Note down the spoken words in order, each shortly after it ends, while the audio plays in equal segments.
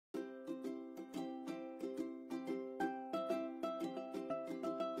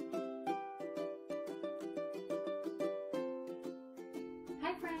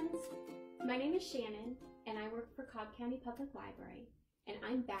friends, my name is Shannon and I work for Cobb County Public Library, and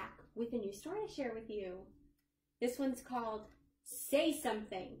I'm back with a new story to share with you. This one's called Say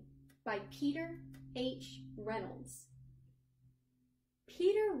Something by Peter H. Reynolds.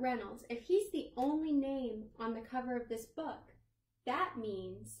 Peter Reynolds, if he's the only name on the cover of this book, that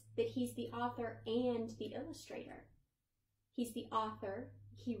means that he's the author and the illustrator. He's the author,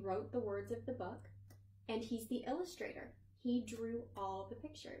 he wrote the words of the book, and he's the illustrator. He drew all the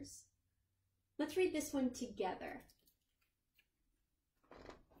pictures. Let's read this one together.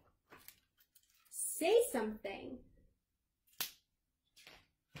 Say something.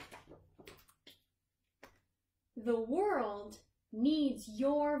 The world needs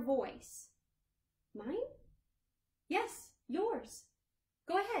your voice. Mine? Yes, yours.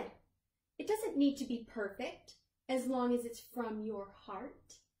 Go ahead. It doesn't need to be perfect as long as it's from your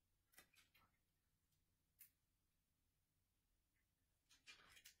heart.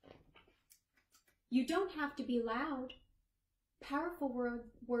 You don't have to be loud. Powerful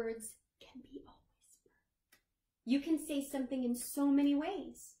words can be a whisper. You can say something in so many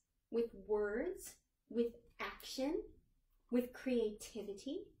ways, with words, with action, with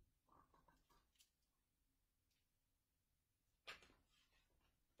creativity.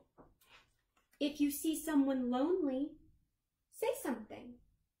 If you see someone lonely, say something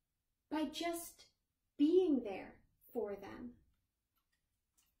by just being there for them.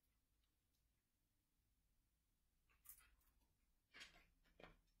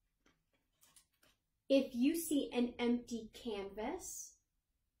 If you see an empty canvas,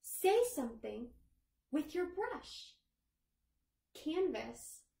 say something with your brush.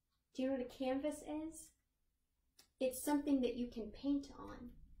 Canvas, do you know what a canvas is? It's something that you can paint on.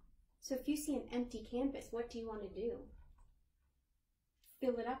 So if you see an empty canvas, what do you want to do?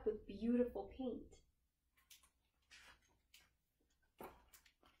 Fill it up with beautiful paint.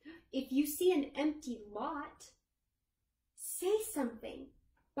 If you see an empty lot, say something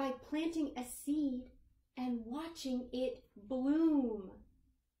by planting a seed and watching it bloom.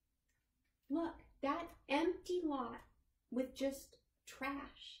 Look, that empty lot with just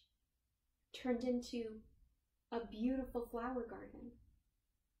trash turned into a beautiful flower garden.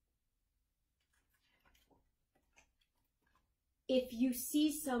 If you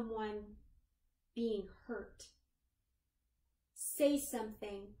see someone being hurt, say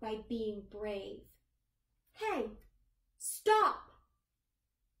something by being brave. Hey, stop!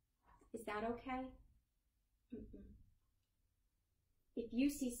 Is that okay? If you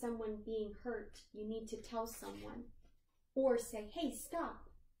see someone being hurt, you need to tell someone or say, hey, stop.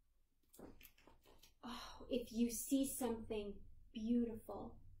 Oh, if you see something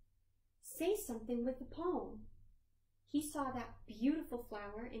beautiful, say something with a poem. He saw that beautiful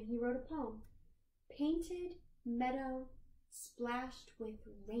flower and he wrote a poem. Painted meadow splashed with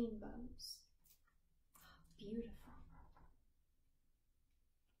rainbows. Beautiful.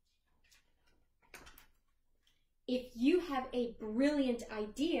 If you have a brilliant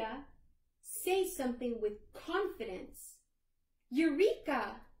idea, say something with confidence.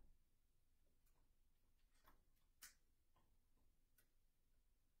 Eureka!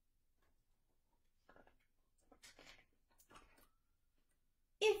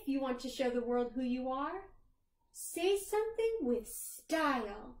 If you want to show the world who you are, say something with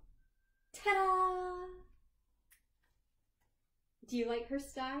style. Ta-da! Do you like her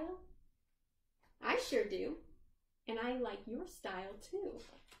style? I sure do. And I like your style too.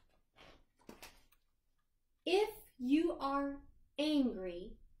 If you are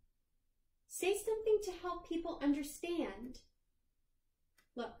angry, say something to help people understand.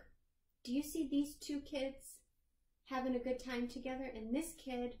 Look, do you see these two kids having a good time together? And this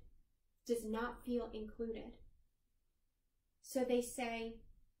kid does not feel included. So they say,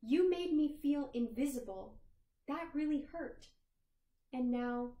 you made me feel invisible. That really hurt. And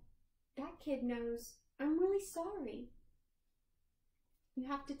now that kid knows, I'm really sorry. You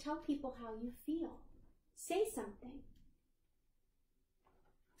have to tell people how you feel. Say something.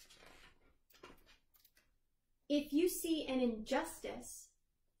 If you see an injustice,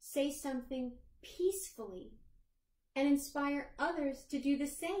 say something peacefully and inspire others to do the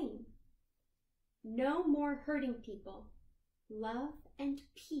same. No more hurting people. Love and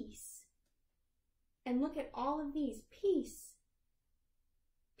peace. And look at all of these. Peace.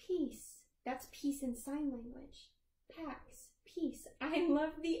 Peace. That's peace in sign language. Pax, peace. I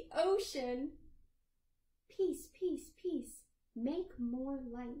love the ocean. Peace, peace, peace. Make more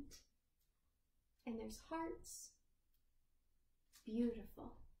light. And there's hearts.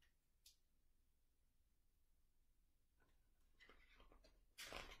 Beautiful.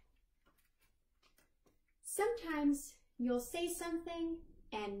 Sometimes you'll say something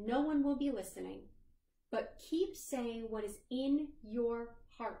and no one will be listening. But keep saying what is in your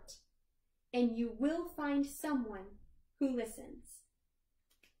heart, and you will find someone who listens.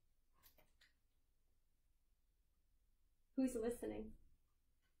 Who's listening?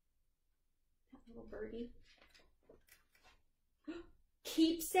 That little birdie.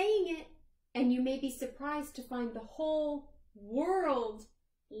 Keep saying it, and you may be surprised to find the whole world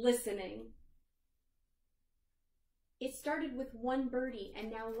listening. It started with one birdie, and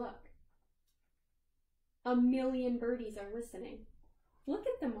now look. 1 million birdies are listening. Look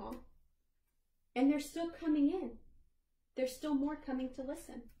at them all. And they're still coming in. There's still more coming to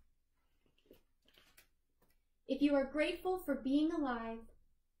listen. If you are grateful for being alive,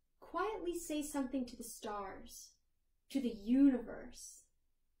 quietly say something to the stars, to the universe.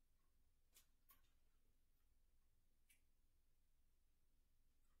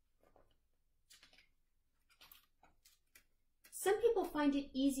 Some people find it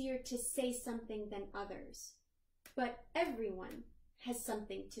easier to say something than others, but everyone has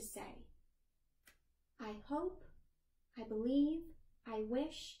something to say. I hope, I believe, I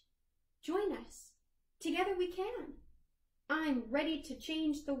wish. Join us. Together we can. I'm ready to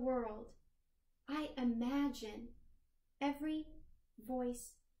change the world. I imagine every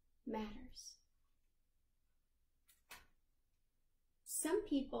voice matters. Some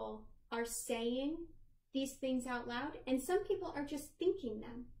people are saying these things out loud, and some people are just thinking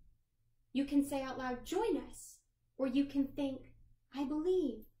them. You can say out loud, join us, or you can think, I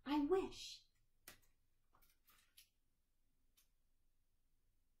believe, I wish.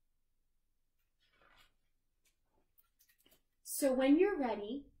 So when you're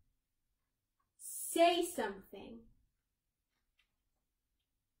ready, say something.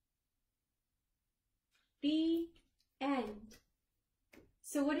 The end.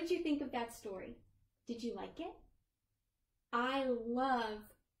 So what did you think of that story? Did you like it? I love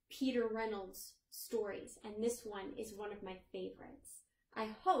Peter Reynolds' stories, and this one is one of my favorites. I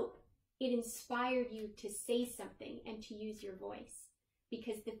hope it inspired you to say something and to use your voice,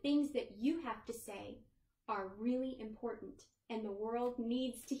 because the things that you have to say are really important, and the world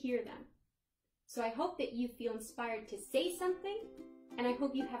needs to hear them. So I hope that you feel inspired to say something, and I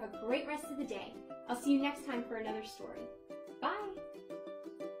hope you have a great rest of the day. I'll see you next time for another story.